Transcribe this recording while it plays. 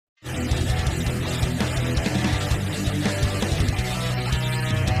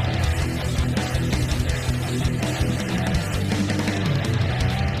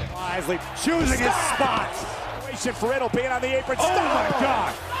choosing his spots. For Riddle being on the apron. Oh my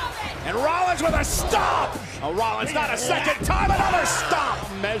God. And Rollins with a stomp. Oh, Rollins not a second time, another stomp.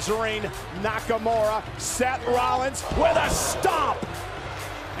 Measuring Nakamura. Seth Rollins with a stomp.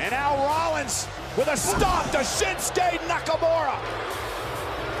 And now Rollins with a stomp to Shinsuke Nakamura.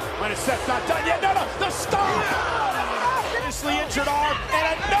 When is Seth not done yet? No, the stomp. Seriously injured arm,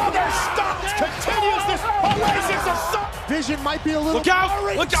 and another stomp continues this oasis of stomp. Vision might be a little. Look out!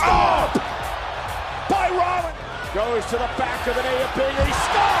 Look out! By Rollins. Goes to the back of the knee of Big E.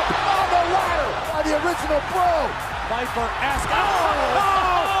 Stomp on the ladder by the original Bro. Viper Asuka.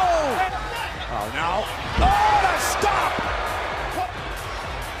 Oh, no. Oh, the stop!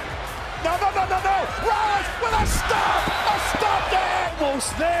 No. Rollins with a stop! A stop to him!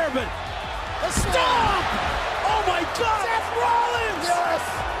 Almost there, but A stop! oh my God! Seth Rollins! Yes!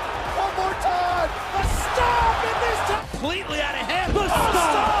 One more time! A stop in this time! Completely out of hand. The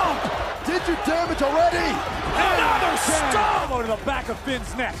Stop! Did you damage already? Another stop! Elbow to the back of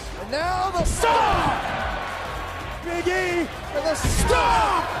Finn's neck. And now the Stop! Big E. and the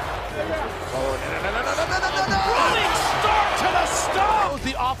Stop! Oh, no. Running start to the stop!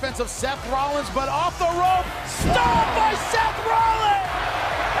 The offense of Seth Rollins, but off the rope. Stop by Seth Rollins!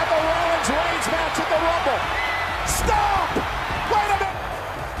 At the Rollins Reigns match at the Rumble. Stop! Wait a minute!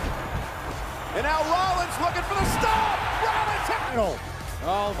 And now Rollins looking for the stop! Rollins hit!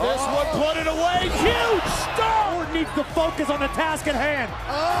 Oh, this would put it away. Huge stop! Orton needs to focus on the task at hand.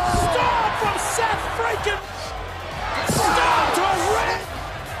 Stop from Seth freaking! Stop to Reigns!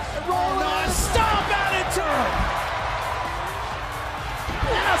 Rollins. Stop at it to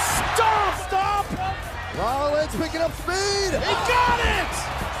And a stop! Rollins picking up speed. He got it!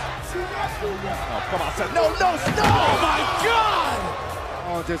 Oh, come on, Seth. No! Oh my God!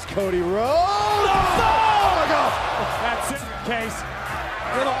 Oh, just Cody Rhodes. Oh my God! That's it, Case.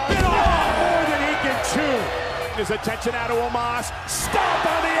 Little bit off more than he can chew. His attention out of Omos. Stop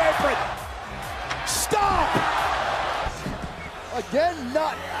on the apron! Stop! Again,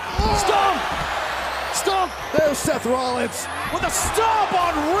 not. Stomp! There's Seth Rollins. With a stomp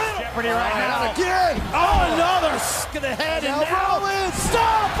on Riddle! Jeopardy right now. And again. Oh, another to the head, and Now now Rollins.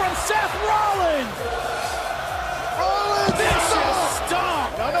 stomp from Seth Rollins! Rollins. Vicious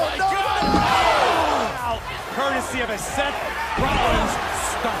stomp! No. Out, courtesy of a Seth Rollins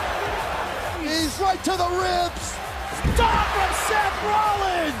stomp. He's right to the ribs. Stomp from Seth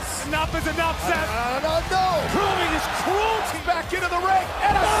Rollins! Enough is enough, Seth. No. Proving his cruelty back into the ring,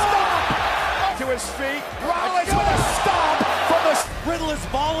 and a stomp! To his feet, Rollins with a stomp from the... Riddle is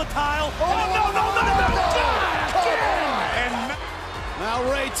volatile. No! And Now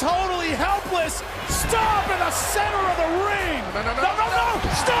Ray totally helpless. Stomp in the center of the ring. No!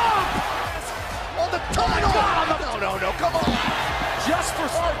 Stomp! On the Oh my title. God! No! Come on! Just for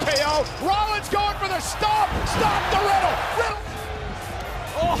RKO. Rollins going for the stomp. Stop the Riddle.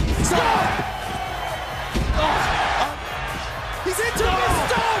 Oh! Stop! he's into the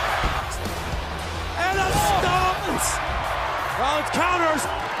stomp. And a stomp. Rollins counters.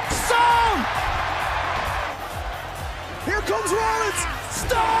 Stomp! Here comes Rollins.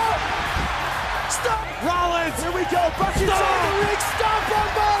 Stop! Rollins. Here we go. Bucky's Stomp. on the ring. Stomp on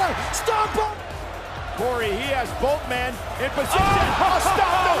Baszler. Stomp on... Corey, he has both men in position. Stop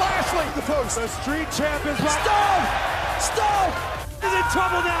to Lashley. The post. The street champ is right. Stop! He's in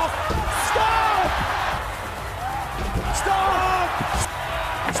trouble now. Stop!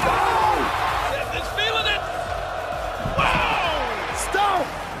 Is feeling it. Wow! Stop!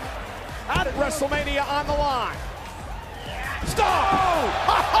 Out at WrestleMania on the line. Stop!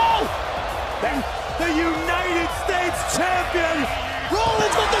 The United States champion.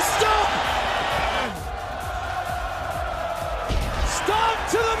 Rollins with the stomp! Stomp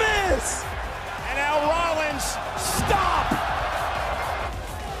to the Miz. And now Rollins, stop!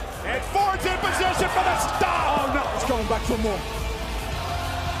 And Ford's in position for the stop! Oh no, it's going back for more.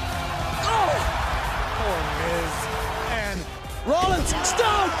 Poor Miz. And Rollins,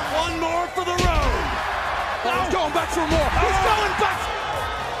 stomp! One more for the road. Now he's going back for more. He's going back.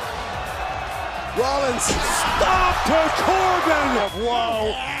 Rollins. Stop to Corbin.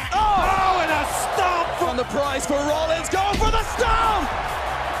 Whoa. Oh, and a stomp from the prize for Rollins. Going for the stomp.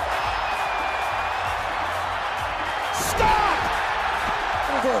 Stop!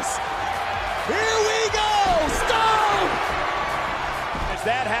 Reverse. Here we go. Stomp. As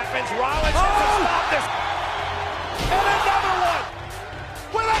that happens, Rollins has to stop this. And another one!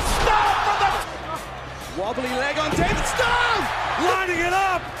 With a stop from the... Wobbly leg on David. Stomp. Lining it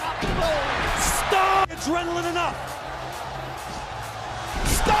up. Stomp. Adrenaline enough.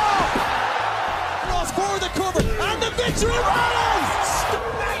 Stop! Cross forward the cover. And the victory. Rollins.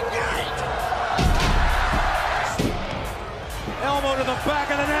 to the back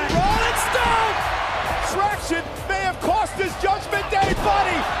of the neck. Rollins stomp! Traction may have cost his Judgment Day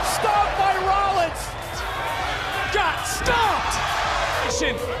buddy. Stomped by Rollins. Got stomped!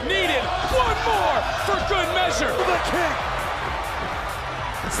 Needed one more for good measure. The kick.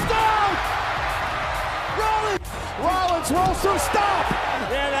 Stomp! Rollins rolls through, stop!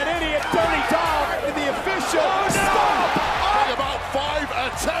 Yeah, that idiot Dirty Dog in the official stop! About 5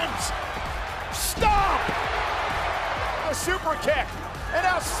 attempts. Stop! A super kick. And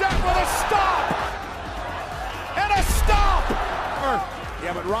now Seth with a stop! And a stop!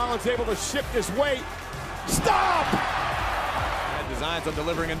 Yeah, but Rollins able to shift his weight. Stop! And designs on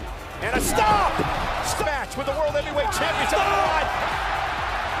delivering And a stop! Match with the World Heavyweight Championship on the line.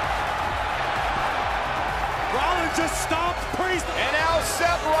 Rollins just stomped Priest. And now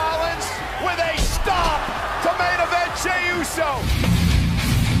Seth Rollins with a stop to main event Jey Uso.